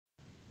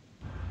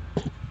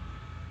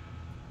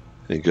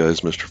Hey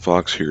guys, Mr.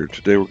 Fox here.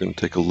 Today we're going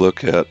to take a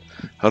look at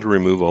how to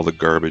remove all the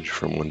garbage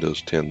from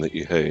Windows 10 that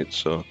you hate.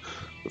 So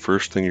the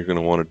first thing you're going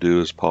to want to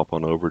do is pop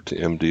on over to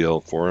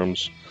MDL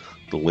Forums.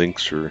 The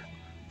links are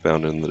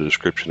found in the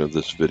description of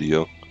this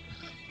video.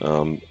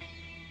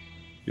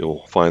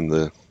 You'll find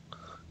the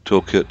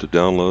toolkit to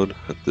download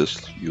at this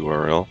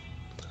URL.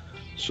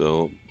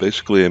 So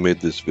basically I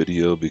made this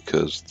video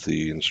because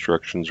the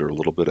instructions are a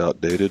little bit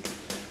outdated.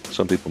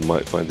 Some people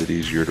might find it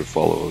easier to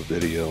follow a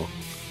video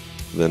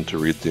than to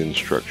read the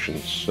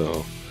instructions.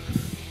 So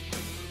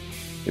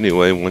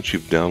anyway, once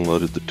you've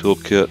downloaded the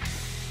toolkit,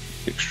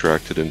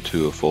 extract it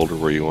into a folder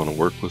where you want to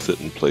work with it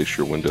and place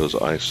your Windows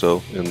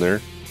ISO in there.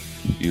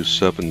 Use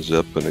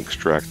 7-zip and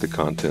extract the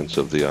contents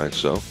of the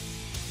ISO.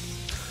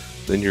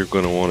 Then you're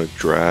going to want to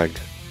drag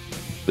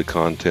the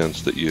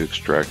contents that you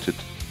extracted,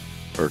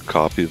 or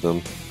copy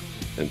them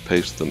and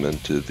paste them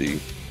into the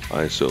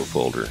ISO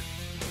folder.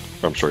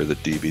 I'm sorry, the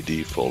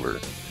DVD folder,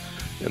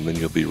 and then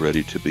you'll be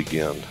ready to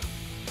begin.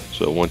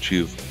 So once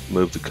you've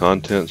moved the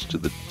contents to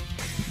the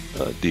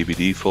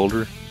DVD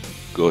folder,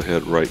 go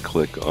ahead, right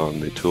click on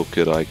the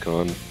toolkit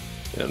icon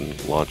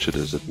and launch it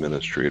as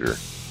administrator.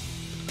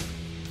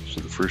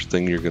 So the first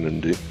thing you're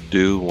going to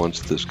do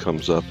once this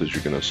comes up is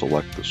you're going to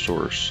select the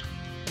source.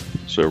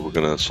 So we're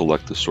going to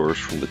select the source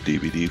from the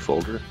DVD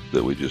folder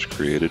that we just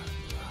created,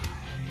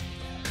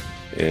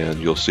 and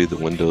you'll see the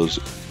Windows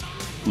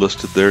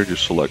listed there.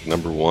 Just select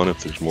number 1.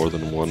 If there's more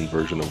than one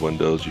version of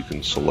Windows, you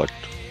can select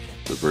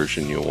the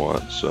version you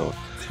want. So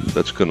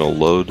that's going to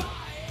load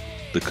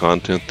the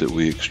content that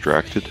we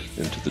extracted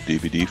into the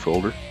DVD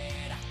folder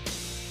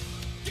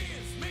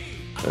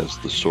as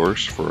the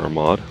source for our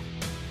mod.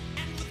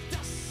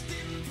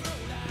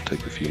 It'll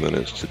take a few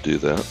minutes to do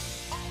that.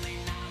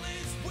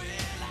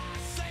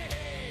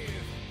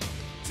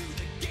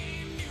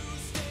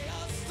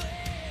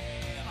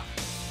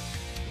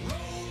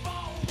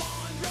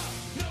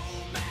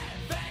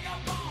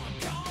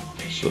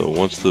 So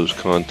once those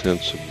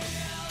contents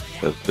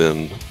have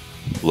been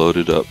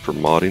loaded up for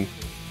modding,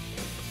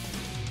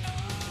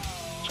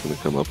 it's going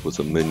to come up with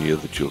a menu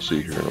that you'll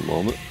see here in a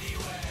moment.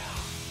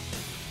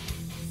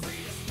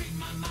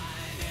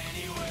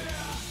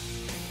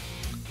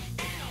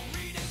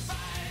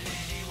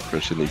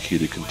 Press any key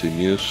to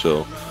continue.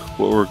 So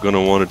what we're going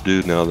to want to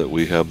do now that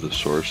we have the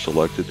source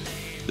selected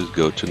is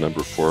go to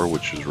number 4,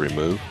 which is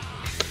remove.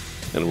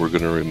 And we're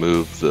going to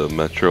remove the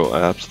Metro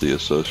apps, the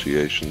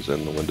associations,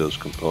 and the Windows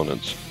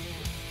components.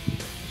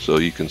 So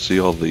you can see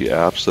all the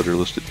apps that are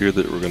listed here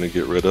that we're going to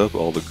get rid of,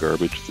 all the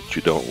garbage that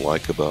you don't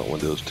like about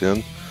Windows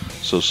 10.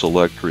 So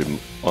select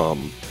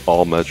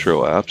all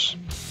Metro apps,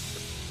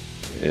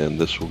 and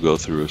this will go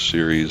through a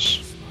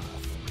series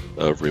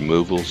of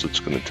removals. It's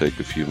going to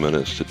take a few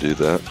minutes to do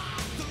that,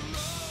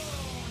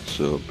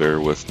 so bear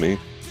with me.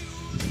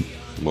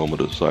 A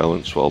moment of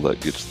silence while that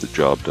gets the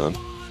job done.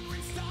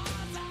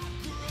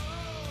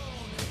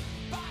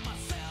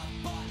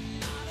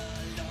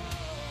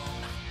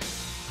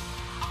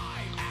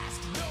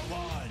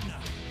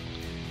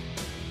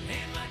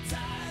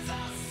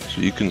 So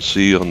you can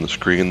see on the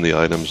screen the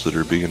items that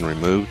are being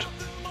removed.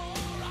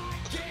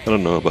 I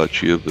don't know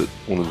about you, but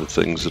one of the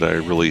things that I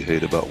really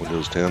hate about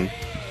Windows 10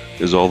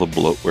 is all the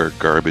bloatware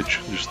garbage,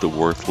 just the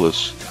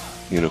worthless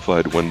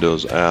unified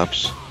Windows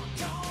apps,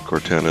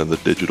 Cortana, the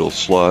digital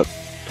slot,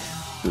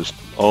 just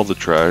all the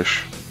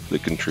trash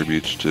that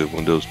contributes to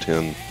Windows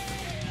 10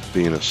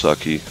 being a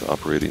sucky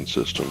operating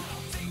system.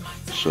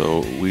 So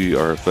we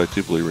are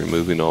effectively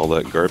removing all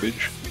that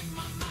garbage.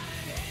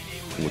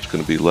 And what's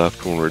going to be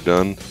left when we're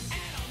done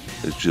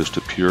is just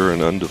a pure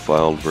and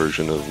undefiled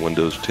version of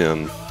Windows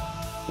 10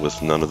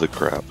 with none of the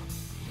crap.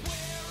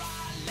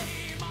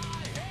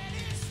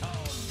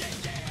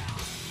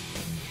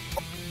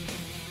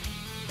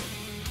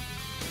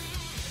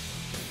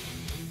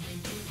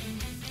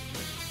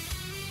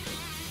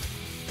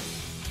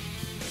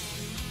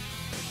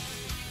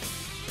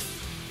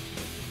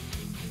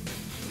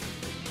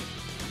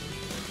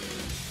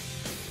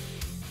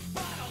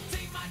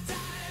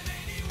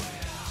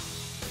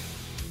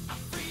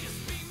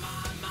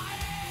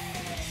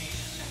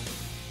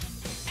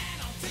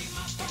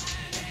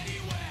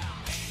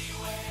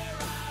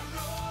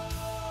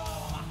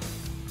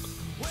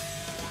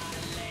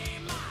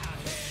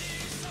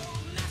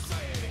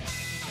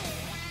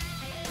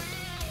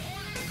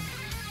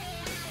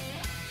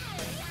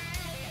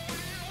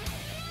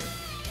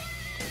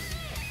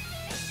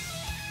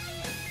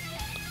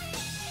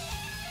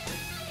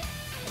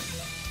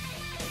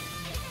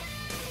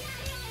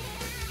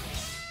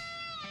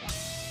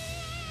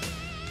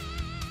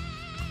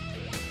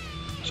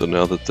 So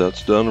now that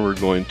that's done, we're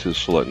going to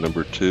select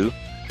number 2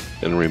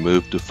 and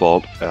remove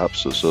default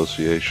apps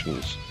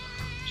associations.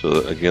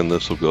 So again,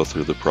 this will go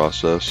through the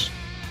process.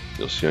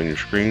 You'll see on your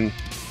screen,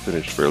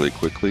 finished fairly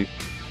quickly.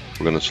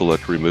 We're going to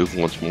select remove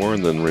once more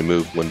and then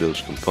remove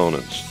Windows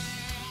components.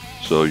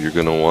 So you're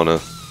going to want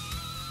to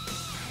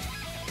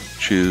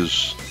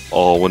choose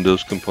all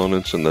Windows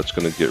components, and that's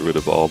going to get rid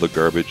of all the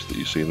garbage that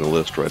you see in the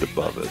list right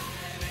above it.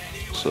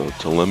 So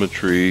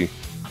telemetry,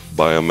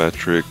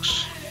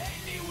 biometrics,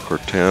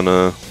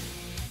 Cortana,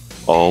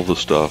 all the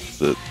stuff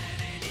that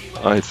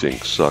I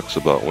think sucks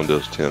about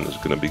Windows 10 is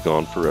going to be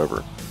gone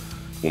forever.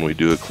 When we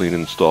do a clean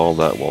install,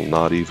 that will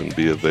not even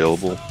be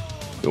available.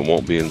 It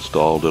won't be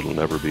installed, it'll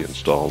never be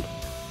installed.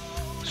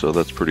 So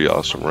that's pretty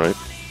awesome, right?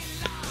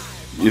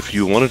 If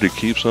you wanted to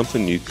keep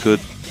something, you could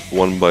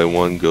one by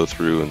one go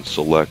through and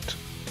select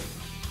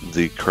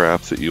the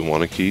crap that you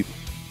want to keep.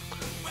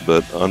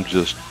 But I'm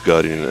just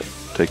gutting it,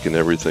 taking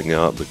everything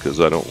out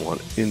because I don't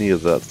want any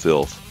of that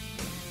filth.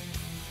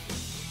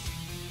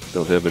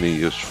 Don't have any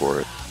use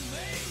for it.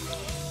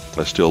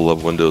 I still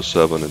love Windows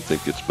 7 and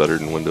think it's better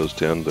than Windows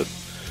 10, but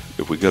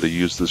if we got to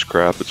use this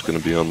crap, it's going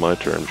to be on my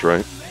terms,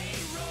 right?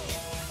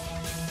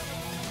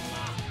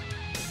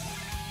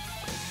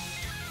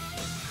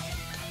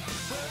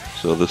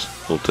 So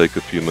this will take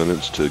a few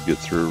minutes to get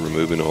through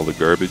removing all the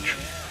garbage.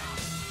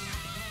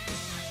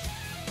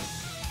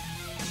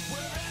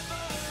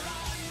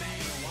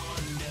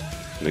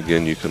 And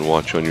again, you can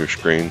watch on your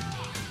screen,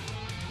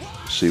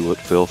 see what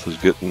filth is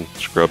getting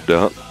scrubbed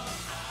out.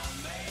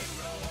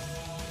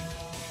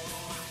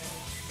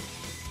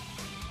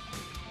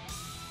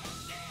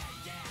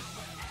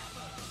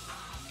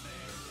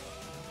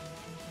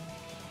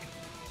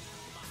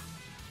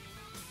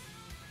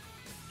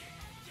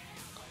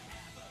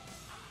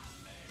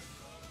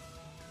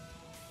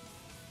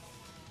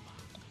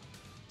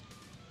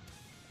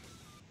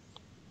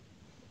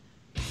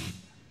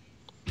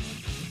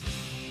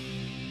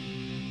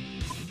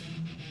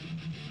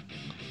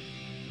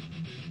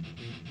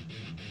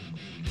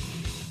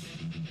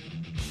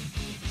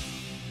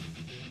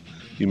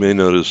 You may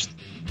notice,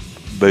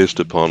 based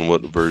upon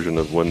what version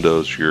of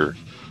Windows you're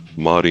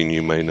modding,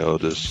 you may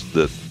notice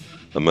that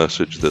a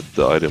message that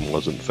the item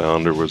wasn't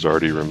found or was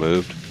already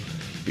removed.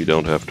 You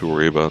don't have to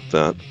worry about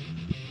that.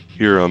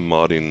 Here I'm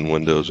modding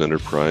Windows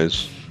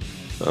Enterprise.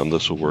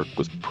 This will work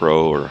with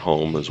Pro or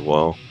Home as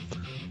well,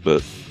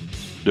 but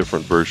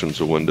different versions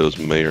of Windows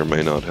may or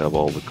may not have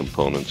all the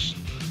components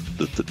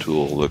that the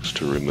tool looks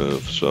to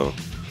remove, so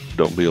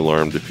don't be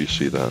alarmed if you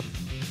see that.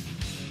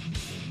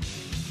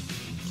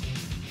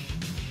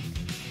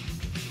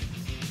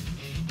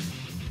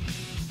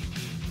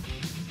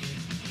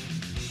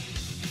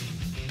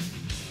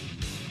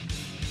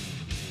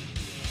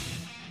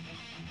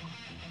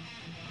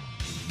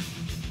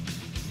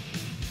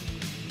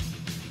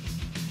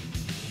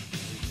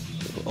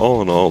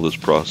 All in all, this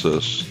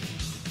process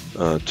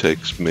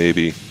takes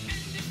maybe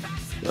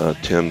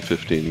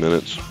 10-15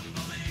 minutes.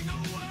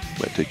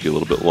 Might take you a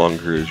little bit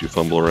longer as you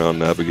fumble around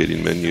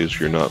navigating menus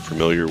you're not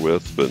familiar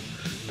with, but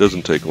it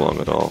doesn't take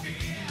long at all.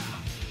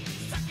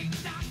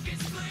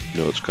 You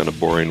know, it's kind of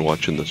boring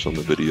watching this on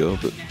the video,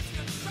 but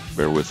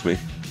bear with me. I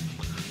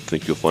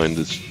think you'll find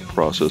this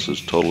process is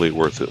totally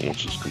worth it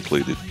once it's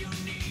completed.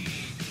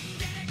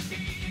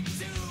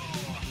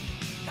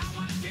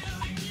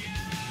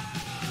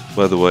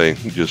 By the way,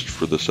 just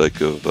for the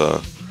sake of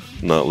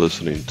not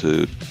listening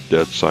to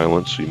dead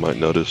silence, you might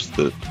notice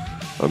that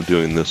I'm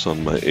doing this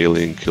on my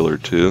Alien Killer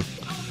 2.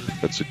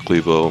 That's a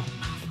Clevo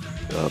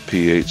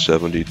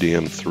P870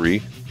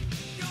 DM3.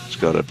 It's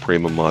got a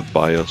Prima Mod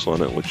BIOS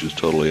on it, which is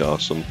totally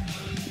awesome.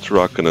 It's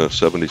rocking a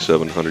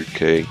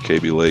 7700K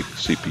Kaby Lake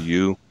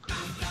CPU.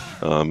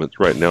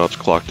 Right now it's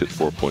clocked at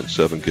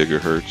 4.7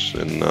 gigahertz,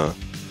 and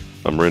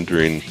I'm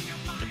rendering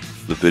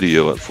the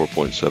video at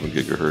 4.7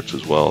 gigahertz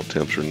as well.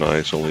 Temps are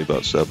nice, only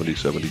about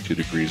 70-72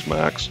 degrees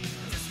max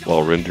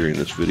while rendering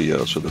this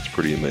video, so that's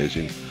pretty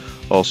amazing.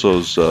 Also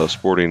is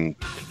sporting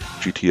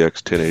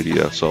GTX 1080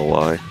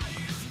 SLI,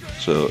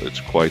 so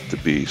it's quite the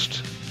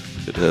beast.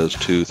 It has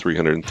two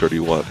 330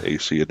 watt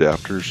AC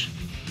adapters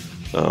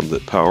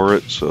that power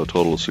it, so a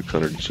total of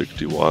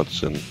 660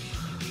 watts, and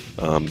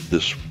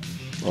this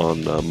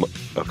on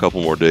a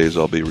couple more days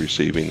I'll be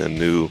receiving a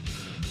new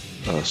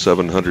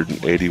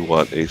 780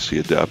 watt AC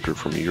adapter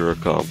from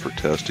Eurocom for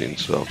testing,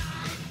 so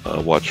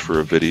watch for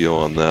a video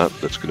on that.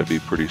 That's going to be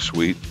pretty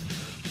sweet.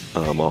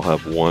 I'll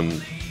have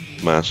one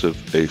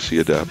massive AC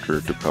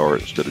adapter to power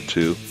it instead of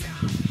two,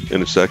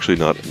 and it's actually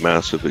not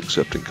massive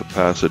except in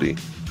capacity.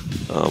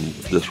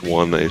 This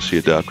one AC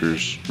adapter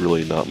is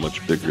really not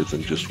much bigger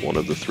than just one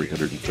of the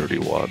 330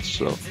 watts,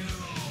 so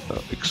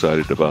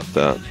excited about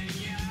that.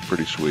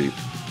 Pretty sweet.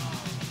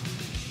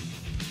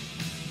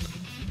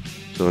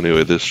 So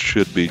anyway, this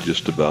should be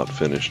just about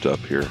finished up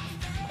here.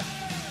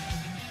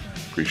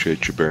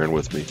 Appreciate you bearing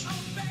with me.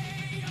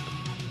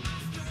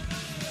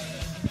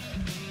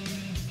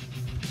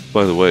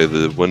 By the way,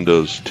 the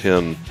Windows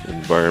 10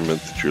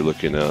 environment that you're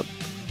looking at,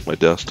 my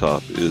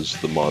desktop, is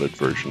the modded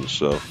version.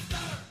 So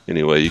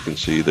anyway, you can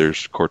see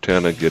there's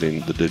Cortana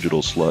getting the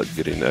digital slut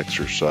getting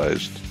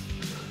exorcised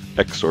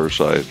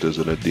as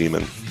in a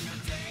demon.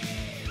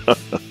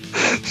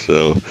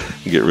 So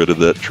get rid of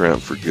that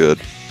tramp for good.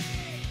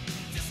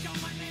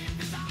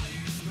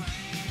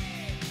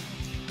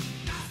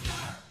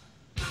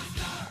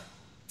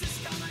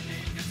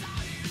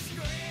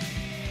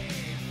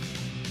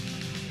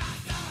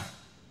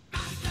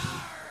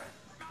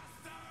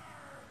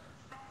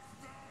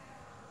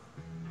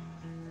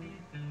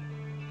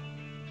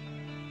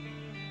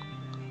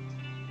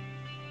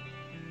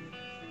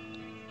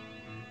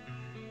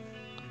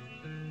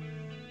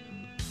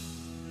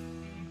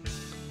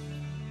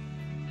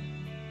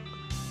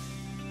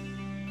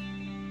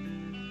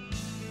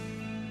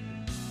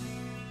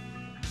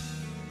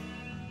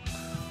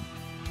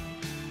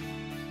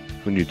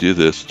 When you do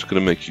this, it's going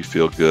to make you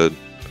feel good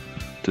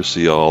to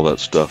see all that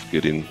stuff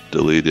getting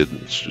deleted.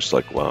 It's just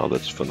like, wow,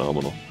 that's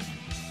phenomenal.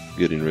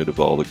 Getting rid of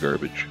all the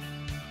garbage.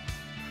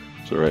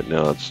 So right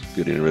now it's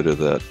getting rid of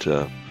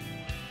that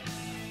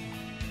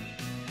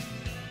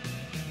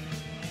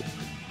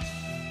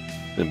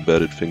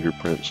embedded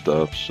fingerprint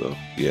stuff. So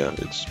yeah,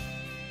 it's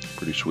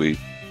pretty sweet.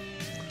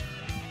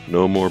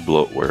 No more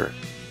bloatware.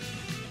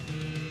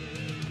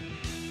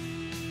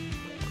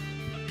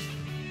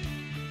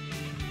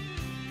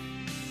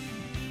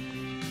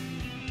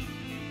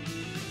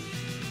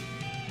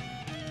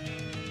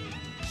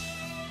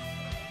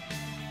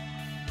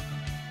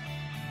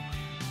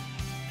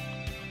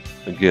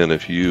 Again,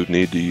 if you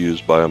need to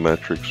use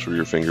biometrics for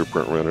your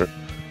fingerprint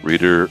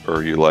reader,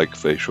 or you like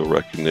facial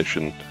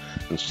recognition,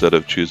 instead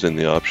of choosing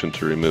the option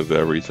to remove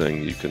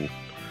everything, you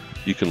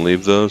can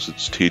leave those.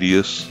 It's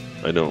tedious.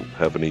 I don't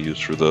have any use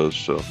for those,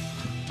 so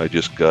I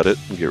just gut it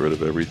and get rid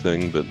of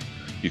everything. But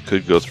you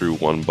could go through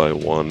one by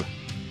one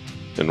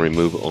and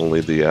remove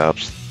only the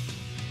apps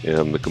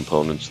and the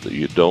components that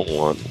you don't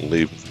want, and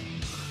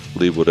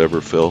leave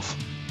whatever filth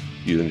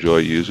you enjoy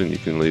using. You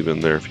can leave in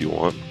there if you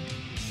want.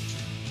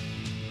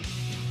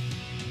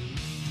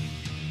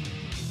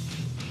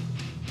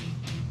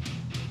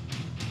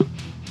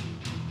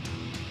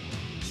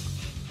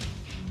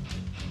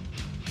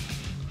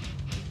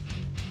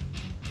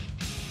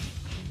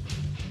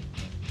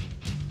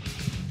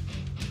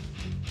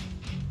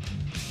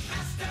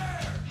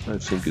 I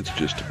think it's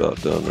just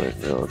about done right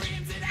now. It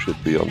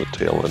should be on the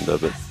tail end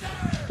of it.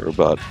 We're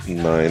about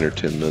 9 or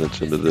 10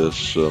 minutes into this,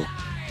 so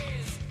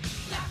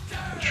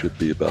it should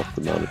be about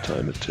the amount of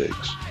time it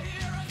takes.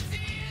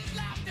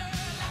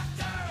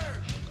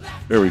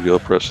 There we go.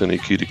 Press any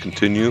key to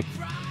continue.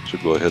 So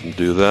go ahead and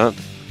do that.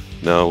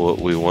 Now what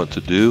we want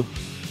to do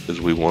is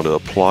we want to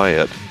apply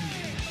it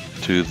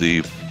to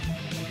the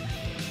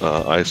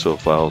ISO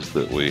files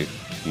that we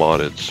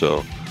modded.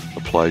 So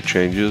apply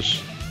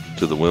changes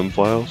to the WIM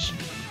files.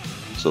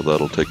 So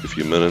that'll take a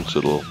few minutes.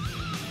 It'll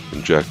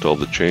inject all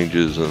the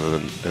changes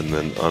and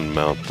then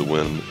unmount the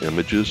WIM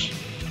images.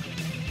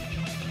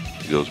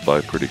 It goes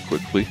by pretty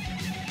quickly.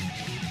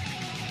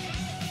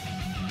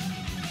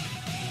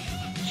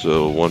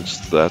 So once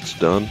that's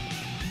done,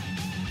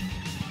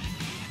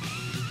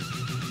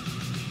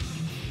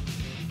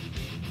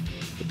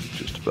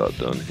 just about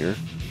done here.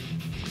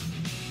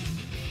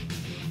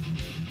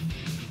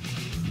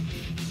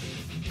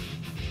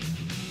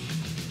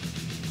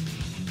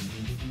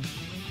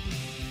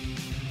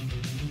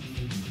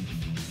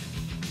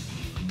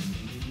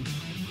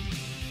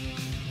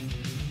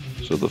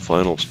 So the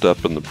final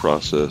step in the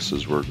process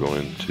is we're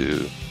going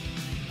to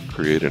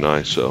create an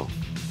ISO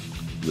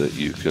that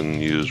you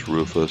can use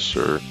Rufus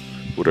or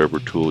whatever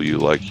tool you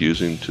like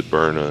using to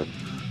burn a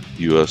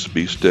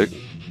USB stick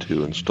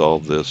to install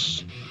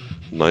this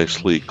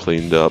nicely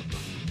cleaned up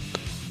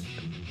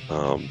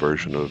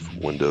version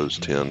of Windows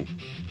 10.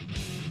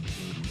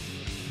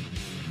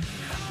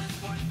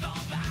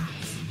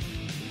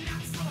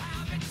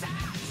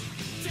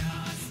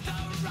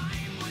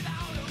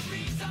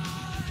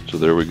 So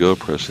there we go.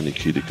 Press any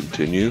key to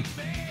continue.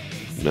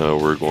 Now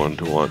we're going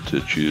to want to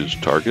choose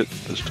target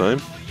this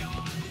time.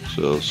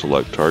 So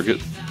select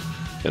target,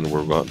 and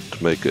we're going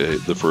to make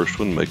the first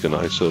one, make an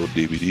ISO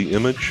DVD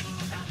image.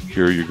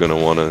 Here you're going to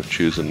want to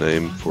choose a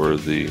name for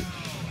the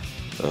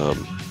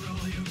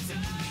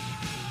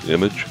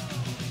image,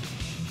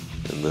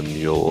 and then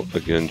you'll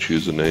again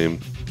choose a name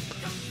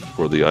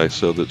for the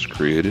ISO that's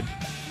created.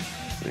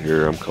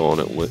 Here I'm calling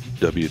it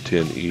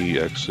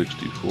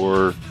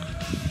W10E-X64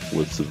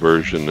 with the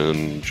version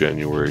in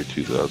January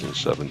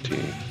 2017.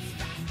 You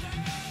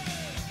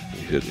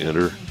hit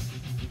enter.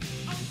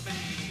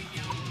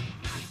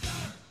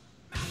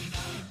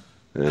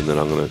 And then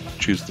I'm going to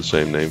choose the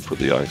same name for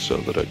the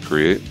ISO that I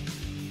create.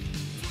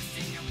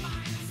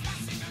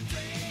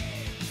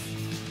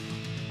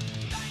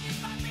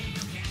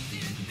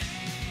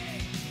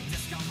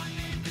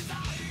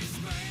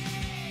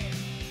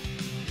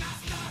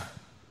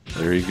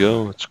 There you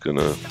go. It's going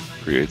to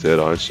create that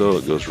ISO.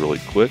 It goes really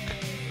quick.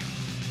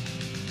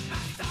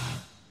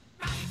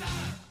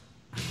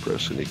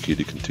 Press any key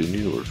to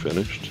continue. We're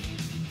finished.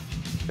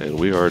 And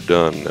we are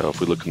done. Now if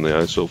we look in the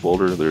ISO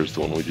folder, there's the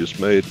one we just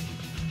made.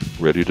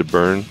 Ready to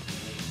burn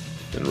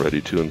and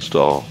ready to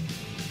install.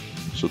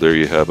 So there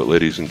you have it,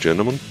 ladies and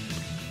gentlemen.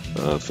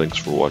 Thanks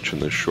for watching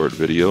this short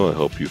video. I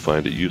hope you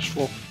find it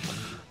useful,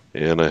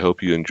 and I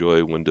hope you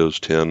enjoy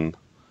Windows 10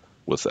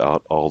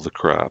 without all the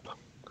crap.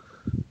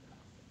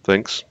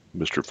 Thanks.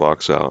 Mr.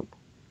 Fox out.